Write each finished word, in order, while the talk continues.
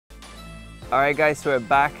Alright guys, so we're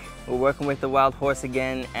back. We're working with the wild horse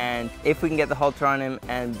again, and if we can get the halter on him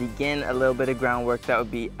and begin a little bit of groundwork, that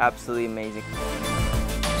would be absolutely amazing.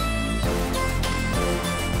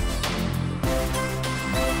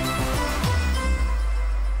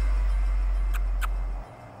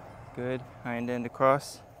 Good, hind end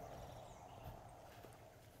across.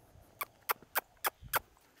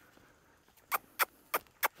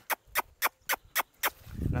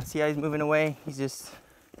 Now see how he's moving away? He's just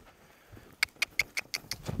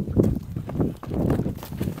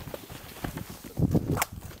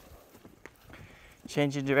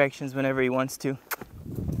changing directions whenever he wants to.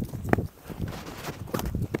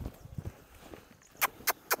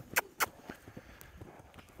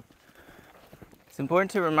 It's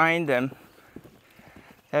important to remind them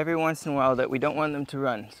every once in a while that we don't want them to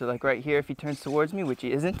run. So like right here, if he turns towards me, which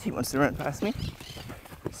he isn't, he wants to run past me.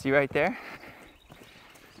 See right there?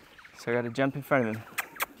 So I gotta jump in front of him.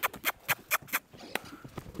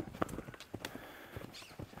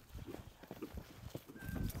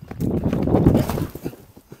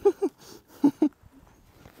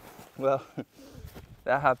 Well,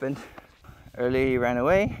 that happened. Earlier he ran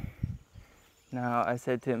away. Now I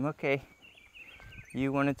said to him, okay,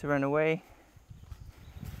 you wanted to run away.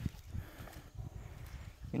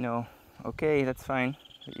 You know, okay, that's fine.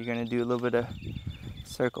 But you're gonna do a little bit of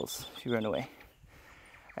circles if you run away.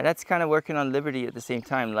 And that's kind of working on liberty at the same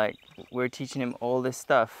time. Like, we're teaching him all this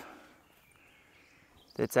stuff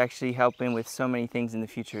that's actually helping with so many things in the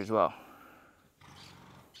future as well.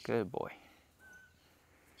 Good boy.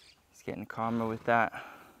 He's getting calmer with that.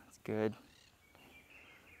 That's good.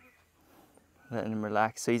 Letting him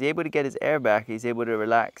relax. So he's able to get his air back. He's able to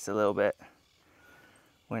relax a little bit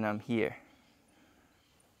when I'm here.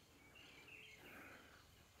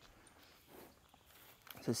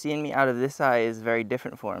 So seeing me out of this eye is very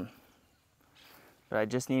different for him. But I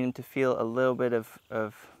just need him to feel a little bit of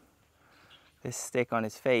this stick on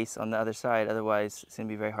his face on the other side. Otherwise, it's going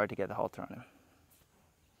to be very hard to get the halter on him.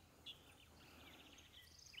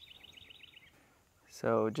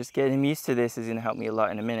 So just getting him used to this is going to help me a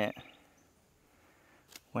lot in a minute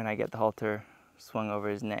when I get the halter swung over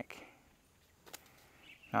his neck.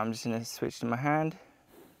 Now I'm just going to switch to my hand.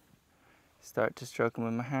 Start to stroke him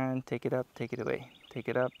with my hand. Take it up, take it away. Take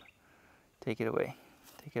it up, take it away.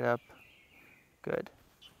 Take it up. Good.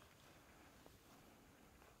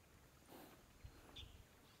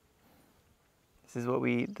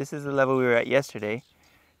 This is the level we were at yesterday.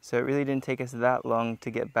 So it really didn't take us that long to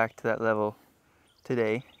get back to that level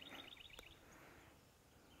today.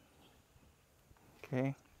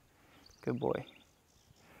 Okay. Good boy.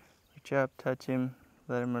 Reach up, touch him,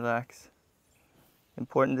 let him relax.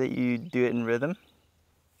 Important that you do it in rhythm.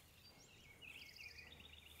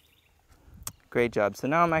 Great job. So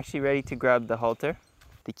now I'm actually ready to grab the halter.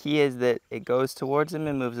 The key is that it goes towards him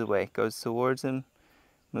and moves away. Goes towards him,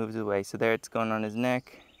 moves away. So there it's going on his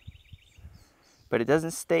neck. But it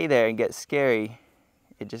doesn't stay there and get scary.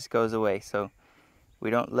 It just goes away. So we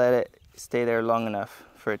don't let it stay there long enough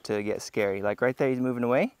for it to get scary. Like right there, he's moving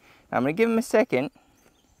away. Now I'm going to give him a second.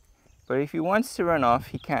 But if he wants to run off,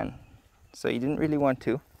 he can. So he didn't really want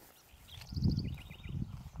to.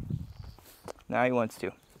 Now he wants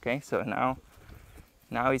to. Okay, so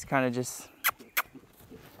now he's kind of just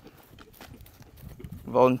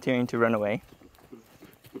volunteering to run away,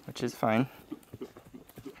 which is fine.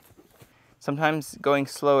 Sometimes going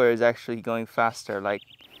slower is actually going faster. Like,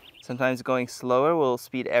 sometimes going slower will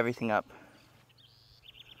speed everything up.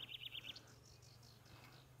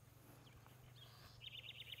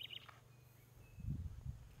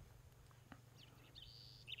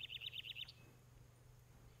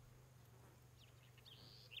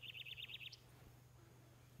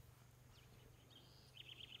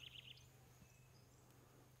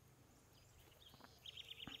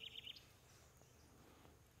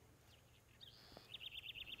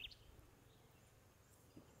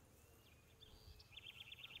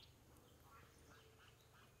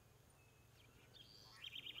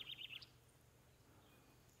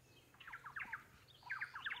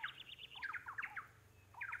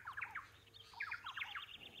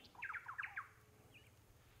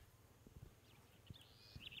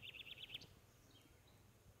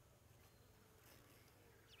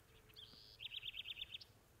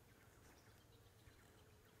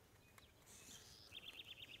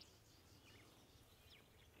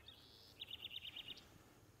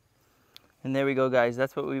 And there we go, guys.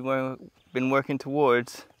 That's what we've been working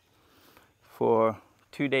towards for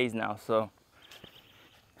 2 days now. So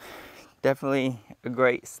definitely a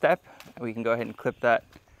great step. We can go ahead and clip that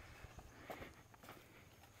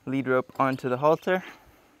lead rope onto the halter.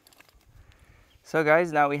 So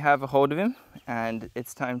guys, now we have a hold of him and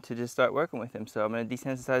it's time to just start working with him. So I'm going to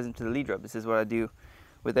desensitize him to the lead rope. This is what I do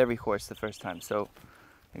with every horse the first time. So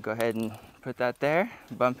I go ahead and put that there,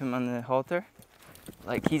 bump him on the halter.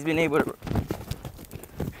 Like he's been able to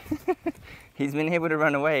he's been able to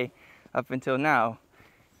run away up until now,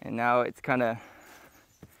 and now it's kind of,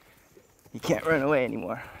 he can't run away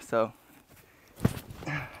anymore. So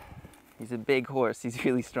he's a big horse, he's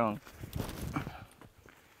really strong.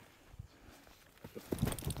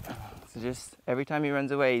 So just every time he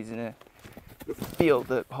runs away, he's gonna feel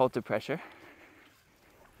the halter pressure.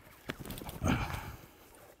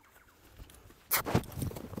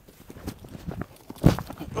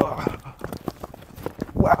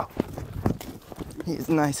 Wow, he is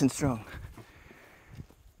nice and strong.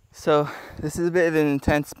 So this is a bit of an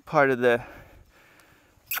intense part of the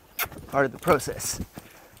process,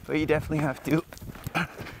 but you definitely have to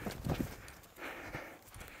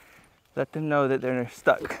let them know that they're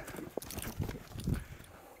stuck.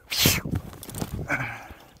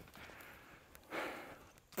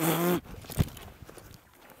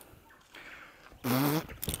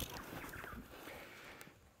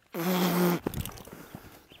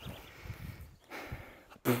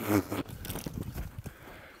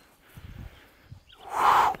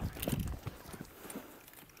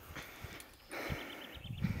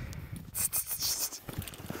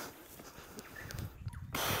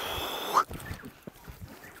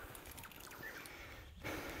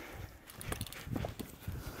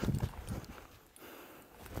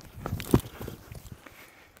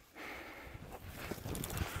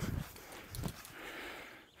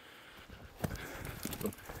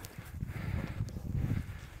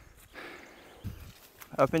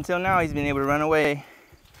 Up until now, he's been able to run away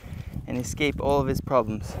and escape all of his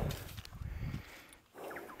problems.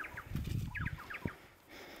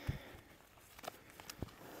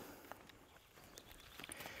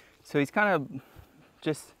 So he's kind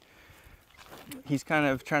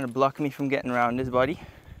of trying to block me from getting around his body.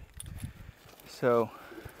 So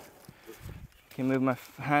I can move my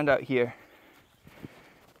hand out here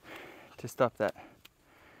to stop that.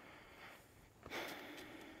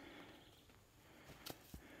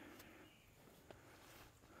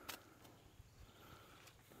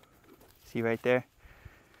 See right there?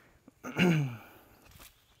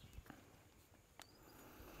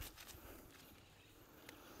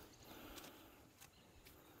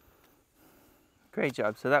 Great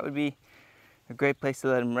job. So that would be a great place to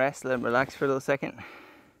let him rest, let him relax for a little second.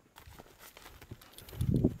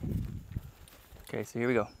 Okay, so here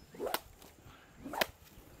we go.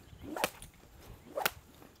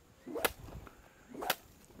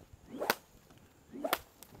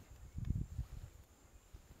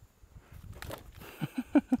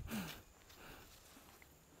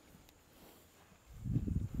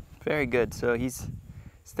 Very good. So he's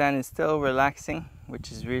standing still, relaxing, which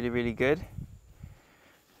is really, really good.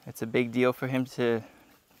 It's a big deal for him to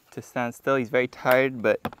stand still. He's very tired,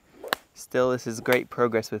 but still this is great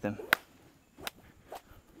progress with him.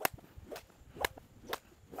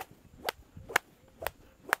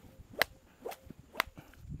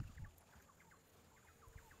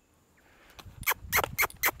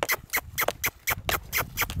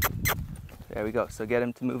 There we go. So get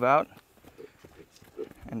him to move out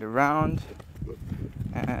and around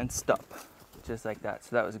and stop, just like that.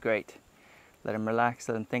 So that was great. Let him relax,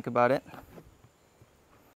 let him think about it.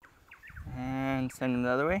 And send him the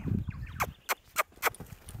other way.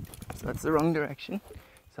 So that's the wrong direction.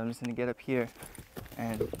 So I'm just gonna get up here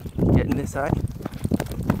and get in this side.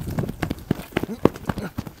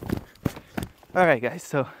 All right guys,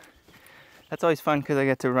 so that's always fun because I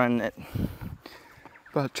get to run at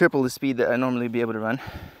about triple the speed that I normally be able to run.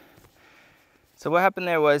 So what happened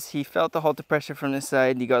there was he felt the halter pressure from this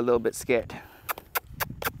side, he got a little bit scared.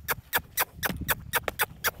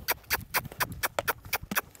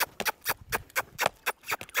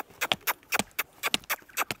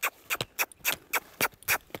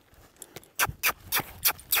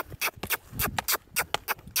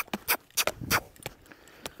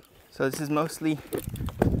 So this is mostly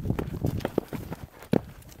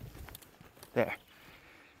there.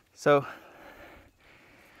 So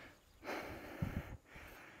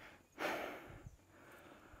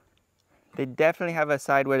they definitely have a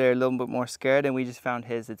side where they're a little bit more scared, and we just found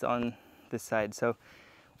his. It's on this side. So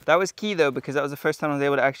that was key though, because that was the first time I was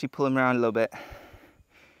able to actually pull him around a little bit.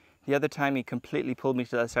 The other time he completely pulled me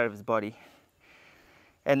to the other side of his body.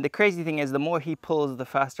 And the crazy thing is, the more he pulls, the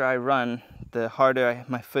faster I run, the harder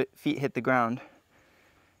my feet hit the ground.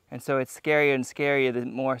 And so it's scarier and scarier the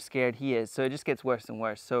more scared he is. So it just gets worse and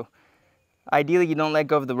worse. So ideally you don't let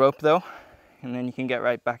go of the rope though, and then you can get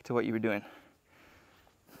right back to what you were doing.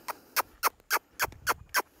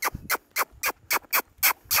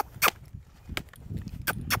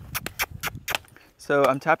 So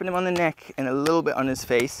I'm tapping him on the neck and a little bit on his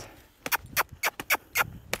face.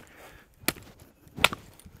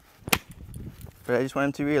 But I just want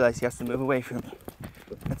him to realize he has to move away from me.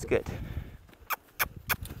 That's good.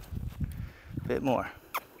 Bit more.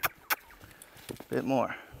 Bit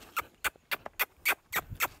more.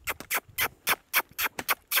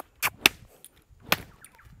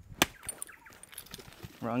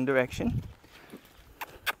 Wrong direction.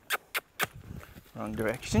 Wrong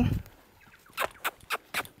direction.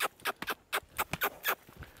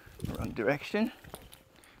 Wrong direction.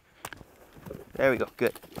 There we go,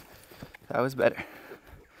 good. That was better.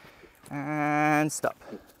 And stop.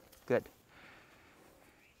 Good.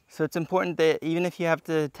 So it's important that even if you have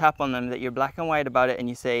to tap on them, that you're black and white about it and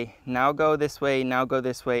you say, now go this way, now go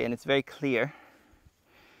this way, and it's very clear.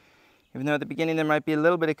 Even though at the beginning there might be a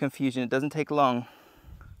little bit of confusion, it doesn't take long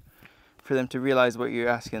for them to realize what you're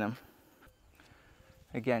asking them.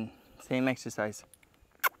 Again, same exercise.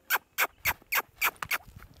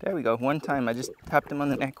 There we go, one time I just tapped him on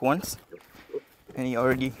the neck once and he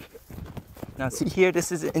already... Now see here,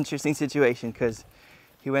 this is an interesting situation because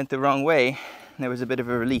he went the wrong way and there was a bit of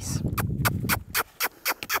a release.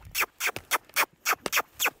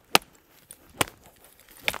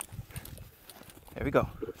 There we go.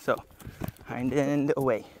 So, hind end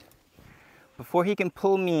away. Before he can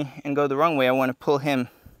pull me and go the wrong way, I want to pull him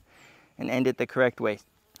and end it the correct way.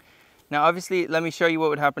 Now obviously, let me show you what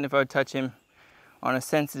would happen if I would touch him on a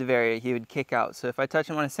sensitive area. He would kick out. So if I touch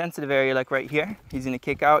him on a sensitive area like right here, he's going to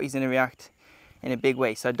kick out, he's going to react in a big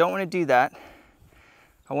way. So I don't want to do that.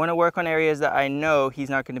 I want to work on areas that I know he's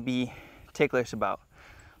not going to be ticklish about.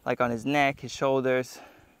 Like on his neck, his shoulders.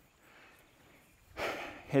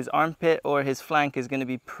 His armpit or his flank is going to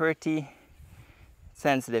be pretty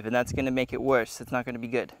sensitive and that's going to make it worse. It's not going to be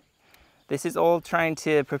good. This is all trying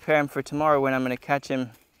to prepare him for tomorrow when I'm going to catch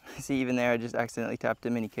him. See, even there I just accidentally tapped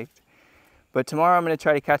him and he kicked. But tomorrow I'm going to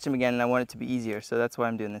try to catch him again and I want it to be easier, so that's why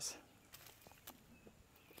I'm doing this.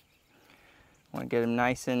 I want to get him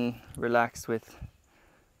nice and relaxed with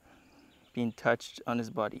being touched on his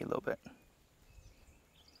body a little bit.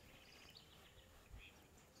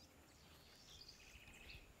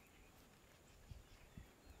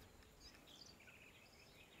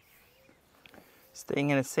 Staying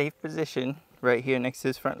in a safe position right here next to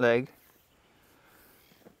his front leg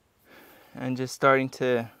and just starting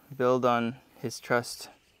to build on his trust.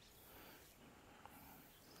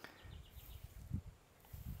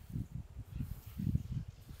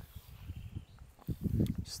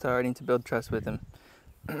 Starting to build trust with him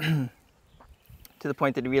to the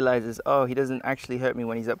point that he realizes, oh, he doesn't actually hurt me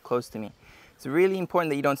when he's up close to me. It's really important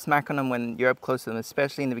that you don't smack on them when you're up close to them,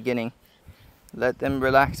 especially in the beginning. Let them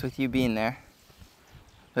relax with you being there.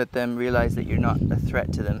 Let them realize that you're not a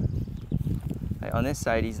threat to them. Like on this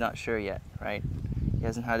side, he's not sure yet, right? He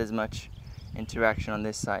hasn't had as much interaction on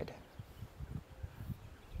this side.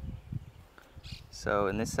 So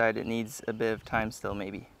in this side, it needs a bit of time still,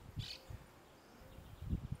 maybe.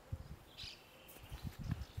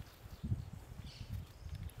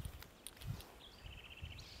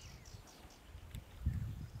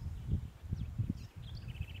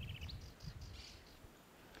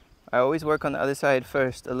 I always work on the other side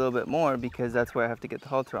first a little bit more because that's where I have to get the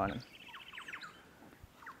halter on him.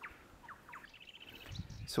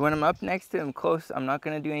 So when I'm up next to him close, I'm not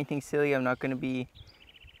going to do anything silly. I'm not going to be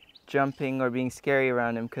jumping or being scary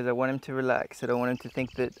around him because I want him to relax. I don't want him to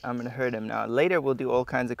think that I'm going to hurt him. Now later we'll do all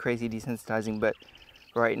kinds of crazy desensitizing, but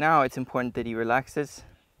right now it's important that he relaxes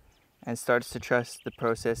and starts to trust the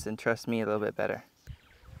process and trust me a little bit better.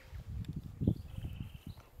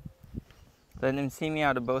 Letting him see me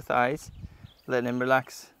out of both eyes, letting him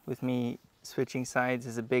relax with me switching sides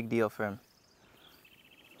is a big deal for him.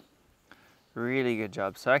 Really good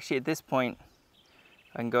job. So actually at this point,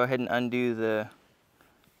 I can go ahead and undo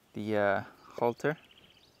the halter.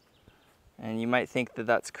 And you might think that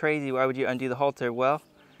that's crazy. Why would you undo the halter? Well,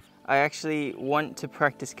 I actually want to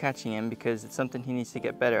practice catching him because it's something he needs to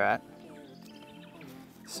get better at.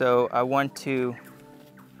 So I want to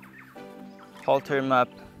halter him up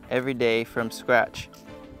every day from scratch,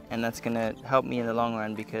 and that's going to help me in the long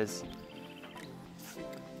run because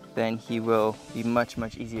then he will be much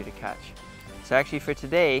easier to catch. So actually for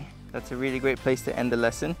today, that's a really great place to end the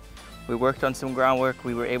lesson. We worked on some groundwork,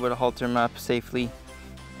 we were able to halter him up safely,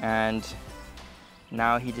 and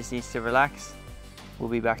now he just needs to relax. We'll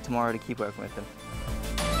be back tomorrow to keep working with him.